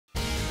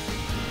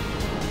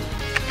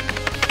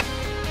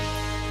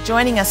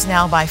Joining us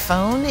now by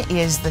phone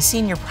is the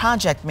Senior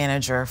Project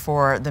Manager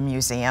for the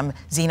museum,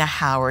 Zena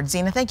Howard.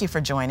 Zena, thank you for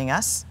joining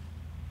us.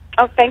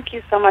 Oh, thank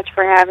you so much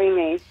for having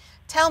me.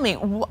 Tell me,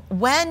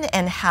 when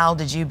and how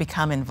did you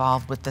become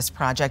involved with this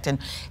project, and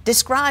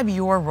describe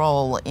your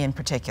role in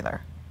particular?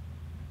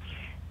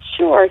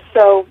 Sure.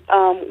 So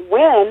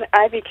when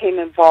I became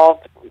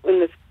involved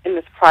in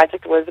this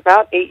project was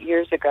about 8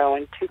 years ago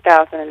in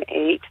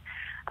 2008.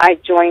 I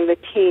joined the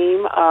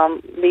team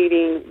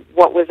leading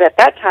what was at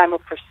that time a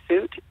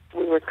pursuit.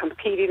 We were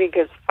competing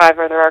against 5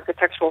 other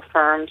architectural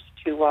firms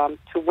to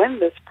win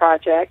this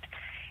project.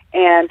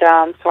 And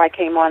so I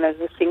came on as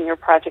the senior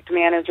project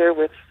manager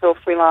with Phil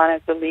Freelon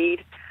as the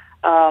lead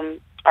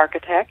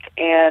architect.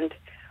 And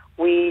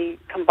we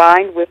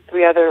combined with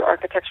 3 other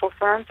architectural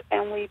firms,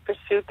 and we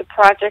pursued the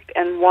project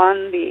and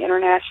won the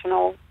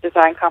international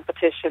design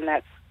competition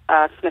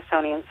that's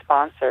Smithsonian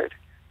sponsored.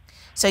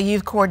 So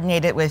you've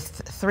coordinated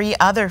with 3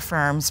 other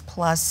firms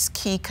plus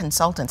key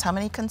consultants. How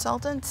many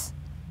consultants?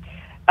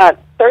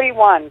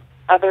 31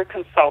 other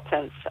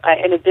consultants,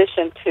 in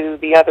addition to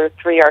the other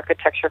 3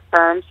 architecture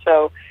firms.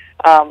 So,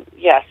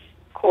 yes,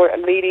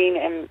 leading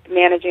and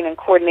managing and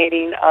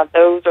coordinating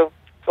those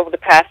over the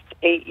past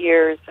 8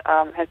 years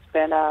has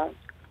been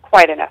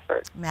quite an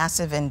effort.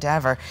 Massive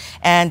endeavor,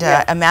 and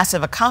yes, a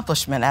massive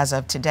accomplishment as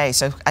of today.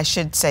 So I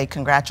should say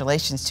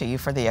congratulations to you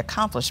for the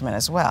accomplishment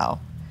as well.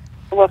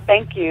 Well,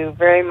 thank you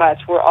very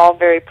much. We're all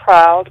very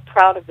proud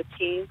of the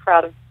team,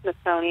 proud of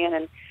Smithsonian,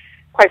 and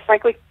quite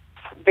frankly,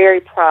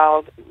 very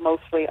proud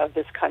mostly of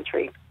this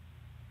country.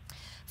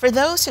 For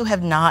those who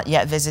have not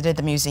yet visited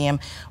the museum,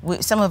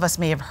 some of us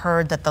may have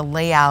heard that the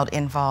layout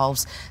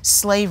involves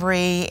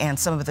slavery and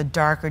some of the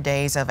darker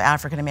days of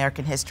African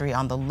American history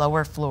on the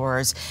lower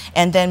floors,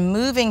 and then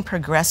moving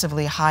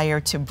progressively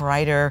higher to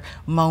brighter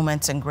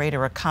moments and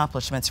greater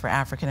accomplishments for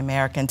African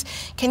Americans.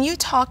 Can you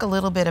talk a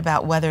little bit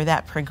about whether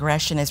that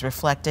progression is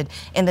reflected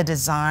in the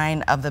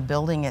design of the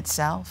building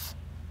itself?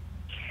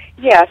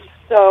 Yes.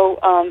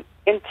 So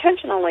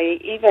intentionally,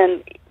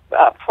 even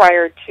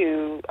prior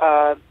to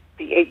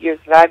the 8 years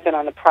that I've been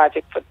on the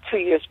project, for 2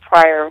 years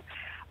prior,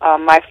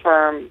 my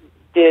firm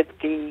did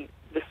the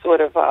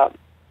sort of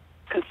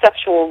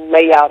conceptual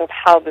layout of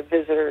how the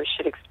visitors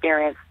should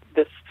experience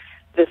this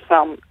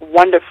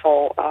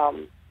wonderful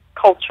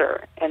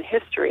culture and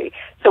history.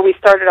 So we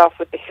started off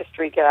with the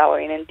history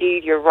gallery, and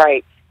indeed, you're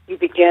right. You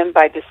begin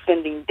by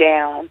descending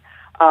down.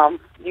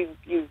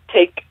 You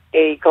take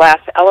a glass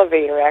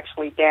elevator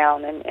actually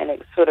down, and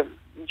it sort of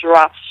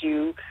drops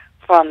you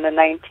from the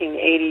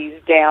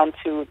 1980s down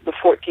to the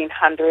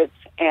 1400s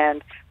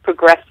and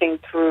progressing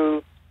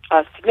through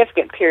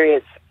significant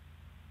periods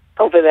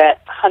over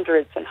that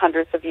hundreds and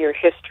hundreds of year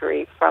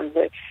history, from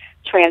the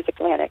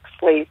transatlantic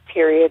slave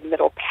period,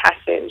 Middle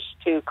Passage,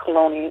 to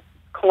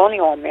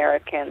colonial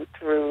American,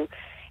 through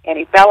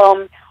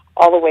antebellum,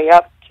 all the way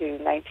up to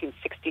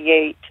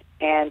 1968,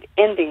 and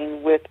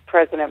ending with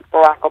President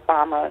Barack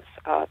Obama's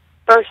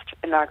first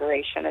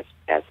inauguration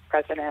as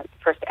president,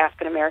 first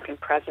African American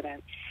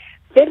president.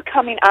 Then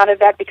coming out of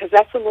that, because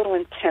that's a little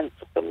intense,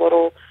 it's a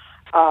little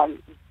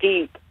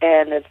deep,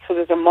 and so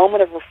there's a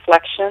moment of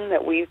reflection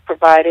that we've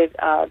provided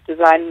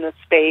designing the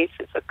space.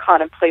 It's a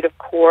contemplative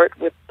court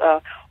with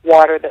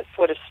water that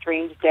sort of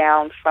streams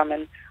down from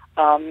an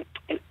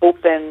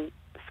open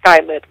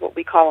skylit, what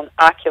we call an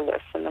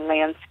oculus in the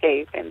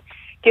landscape, and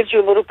gives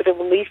you a little bit of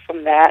relief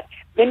from that.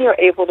 Then you're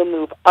able to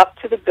move up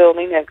to the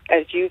building,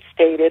 as you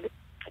stated,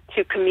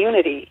 to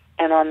community,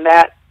 and on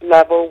that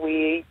level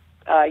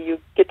you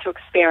get to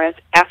experience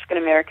African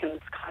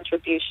Americans'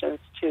 contributions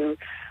to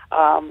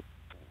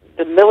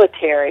the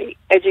military,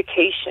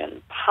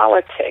 education,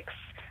 politics,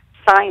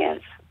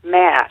 science,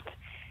 math,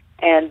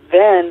 and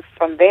then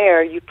from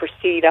there you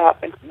proceed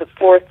up. And the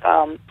fourth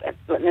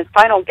and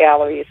final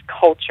gallery is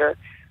culture.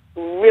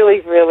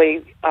 Really,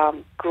 really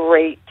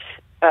great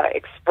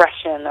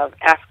expression of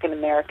African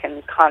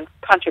American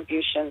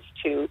contributions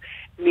to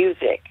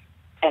music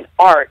and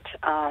art,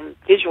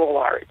 visual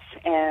arts,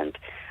 and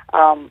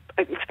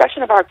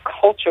expression of our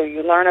culture.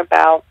 You learn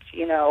about,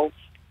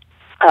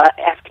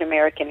 African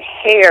American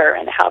hair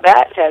and how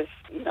that has,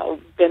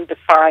 been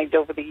defined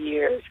over the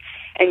years.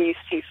 And you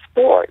see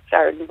sports,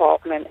 our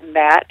involvement in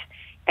that.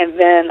 And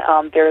then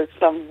there's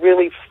some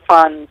really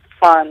fun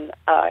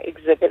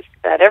exhibits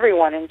that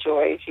everyone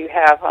enjoys. You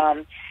have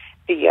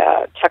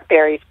the Chuck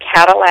Berry's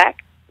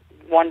Cadillac,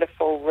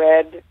 wonderful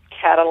red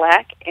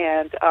Cadillac,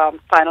 and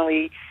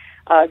finally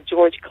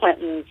George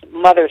Clinton's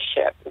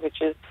Mothership,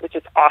 which is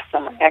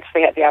awesome. I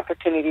actually had the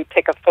opportunity to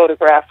take a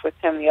photograph with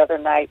him the other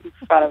night in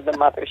front of the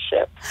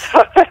Mothership.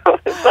 So that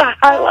was a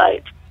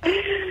highlight.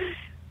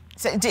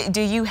 So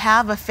do you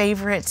have a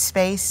favorite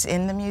space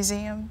in the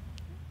museum?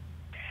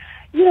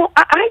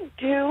 I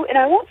do, and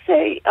I won't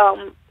say,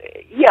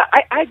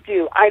 I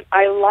do.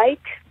 I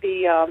like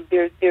the,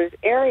 there's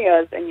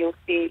areas, and you'll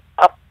see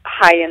up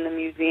high in the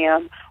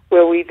museum,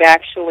 where we've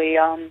actually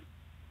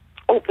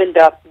opened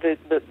up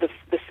the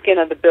skin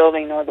of the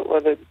building, or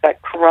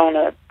that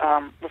corona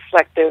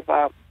reflective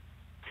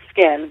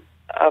skin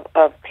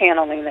of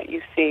paneling that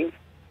you see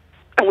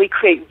and we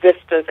create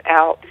vistas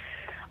out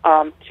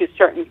to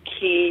certain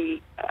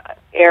key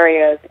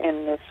areas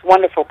in this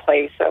wonderful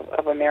place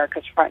of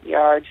America's front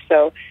yard.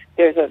 So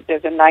there's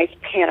a nice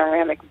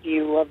panoramic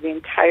view of the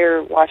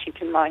entire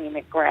Washington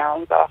Monument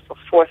grounds off a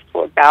fourth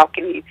floor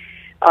balcony.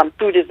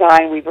 Through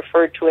design, we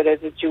referred to it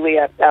as a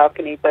Juliet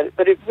balcony, but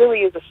it really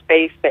is a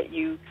space that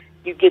you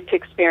get to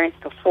experience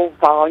the full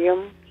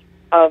volume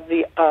of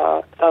the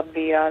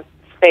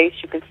space.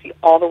 You can see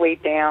all the way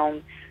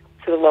down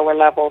to the lower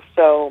level.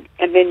 So,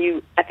 and then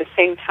you, at the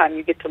same time,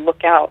 you get to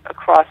look out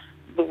across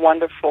the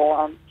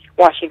wonderful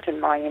Washington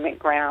Monument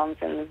grounds,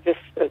 and the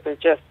vistas are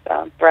just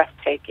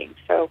breathtaking.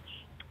 So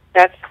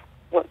that's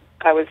what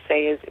I would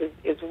say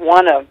is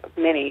one of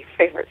many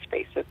favorite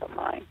spaces of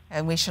mine.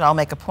 And we should all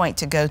make a point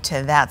to go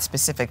to that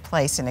specific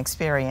place and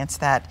experience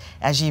that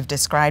as you've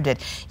described it.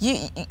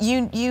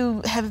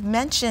 You have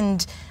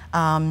mentioned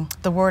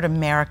the word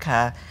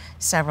America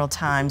several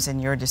times in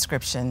your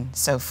description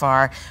so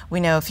far. We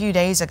know a few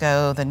days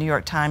ago the New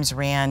York Times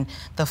ran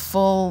the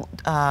full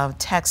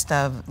text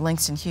of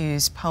Langston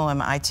Hughes' poem,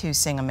 I Too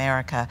Sing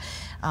America.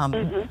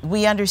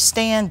 We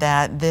understand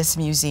that this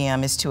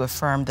museum is to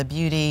affirm the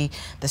beauty,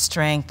 the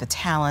strength, the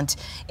talent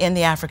in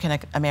the African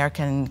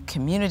American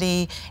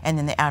community and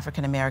in the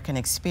African American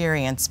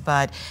experience,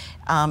 but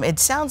it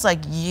sounds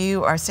like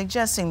you are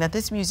suggesting that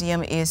this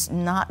museum is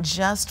not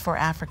just for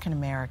African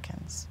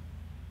Americans.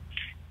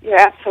 You're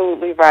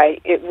absolutely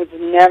right. It was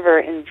never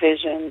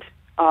envisioned.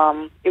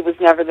 It was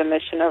never the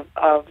mission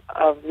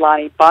of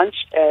Lonnie Bunch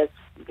as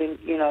the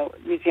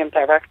museum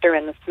director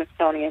in the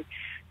Smithsonian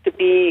to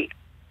be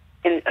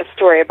in a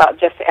story about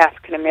just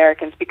African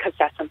Americans, because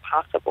that's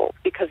impossible.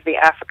 Because the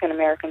African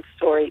American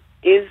story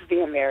is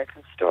the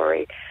American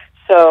story.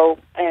 So,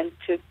 and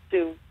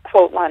to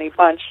quote Lonnie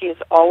Bunch, he is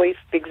always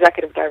the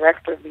executive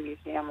director of the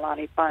museum.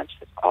 Lonnie Bunch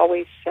has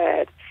always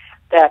said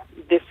that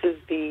this is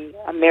the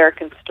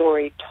American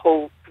story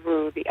told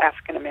through the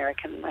African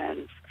American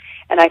lens.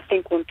 And I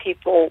think when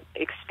people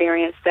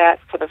experience that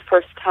for the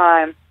first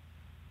time,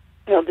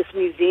 this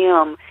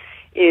museum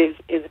is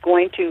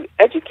going to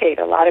educate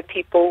a lot of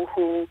people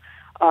who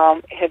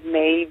have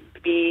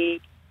maybe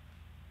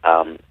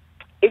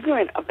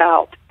ignorant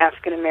about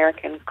African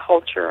American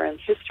culture and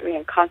history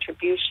and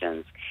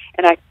contributions.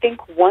 And I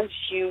think once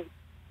you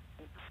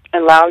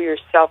allow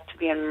yourself to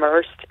be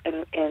immersed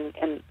in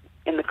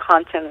the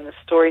content and the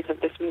stories of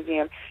this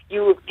museum,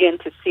 you will begin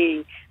to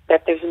see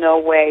that there's no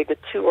way, the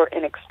two are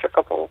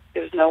inextricable.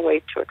 There's no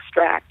way to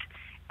extract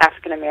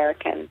African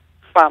American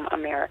from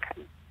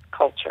American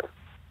culture.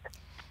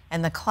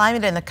 And the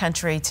climate in the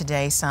country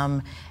today,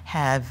 some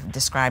have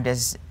described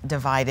as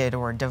divided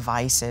or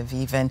divisive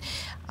even.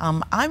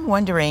 I'm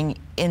wondering,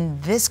 in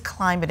this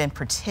climate in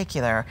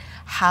particular,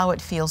 how it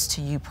feels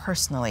to you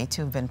personally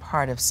to have been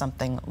part of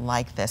something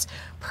like this.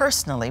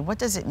 Personally, what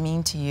does it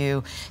mean to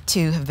you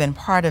to have been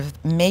part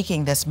of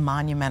making this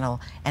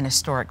monumental and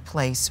historic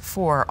place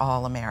for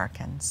all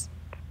Americans?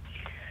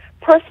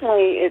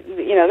 Personally,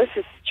 this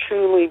has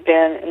truly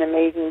been an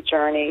amazing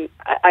journey.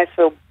 I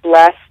feel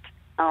blessed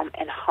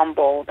and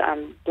humbled.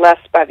 I'm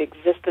blessed by the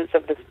existence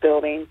of this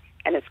building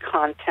and its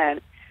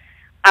content.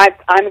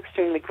 I'm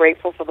extremely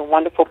grateful for the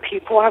wonderful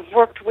people I've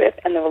worked with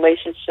and the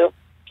relationships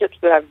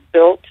that I've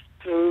built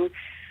through,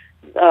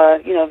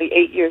 the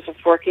 8 years of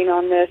working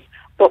on this.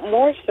 But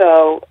more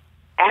so,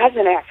 as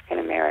an African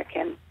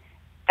American,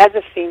 as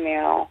a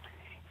female,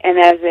 and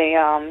as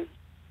a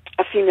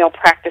female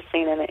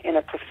practicing in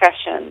a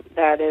profession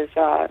that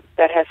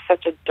has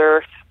such a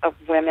dearth of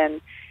women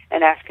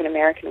and African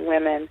American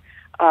women.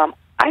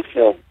 I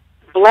feel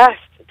blessed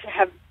to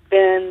have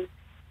been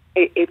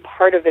a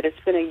part of it.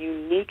 It's been a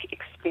unique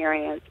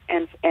experience,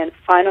 and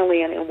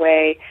finally, in a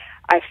way,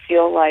 I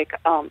feel like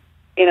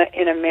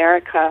in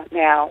America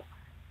now,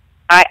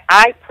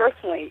 I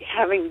personally,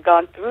 having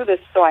gone through this,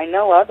 so I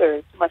know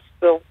others must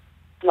feel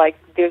like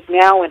there's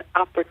now an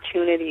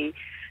opportunity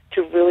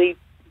to really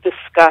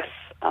discuss,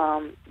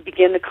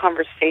 begin the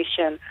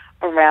conversation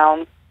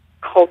around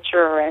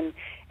culture and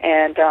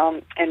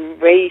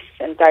race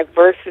and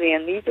diversity,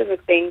 and these are the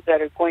things that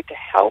are going to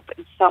help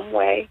in some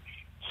way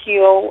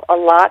heal a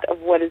lot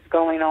of what is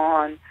going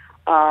on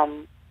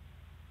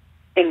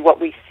in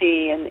what we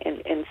see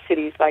in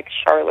cities like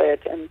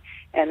Charlotte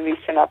and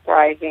recent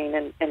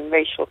uprising and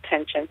racial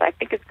tensions. I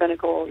think it's going to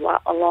go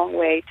a long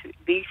way to at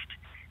least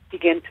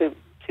begin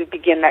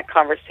that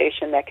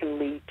conversation that can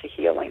lead to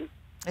healing.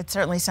 It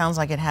certainly sounds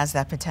like it has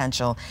that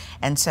potential.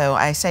 And so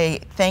I say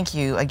thank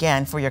you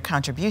again for your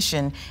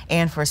contribution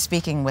and for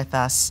speaking with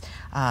us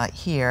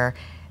here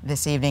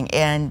this evening.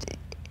 And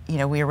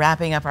we are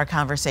wrapping up our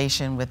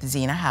conversation with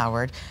Zena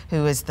Howard,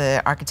 who is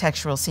the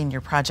Architectural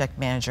Senior Project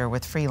Manager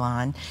with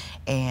Freelon.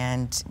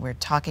 And we're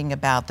talking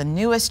about the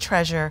newest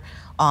treasure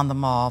on the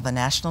Mall, the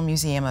National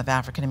Museum of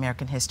African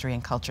American History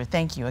and Culture.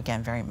 Thank you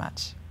again very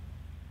much.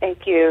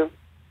 Thank you.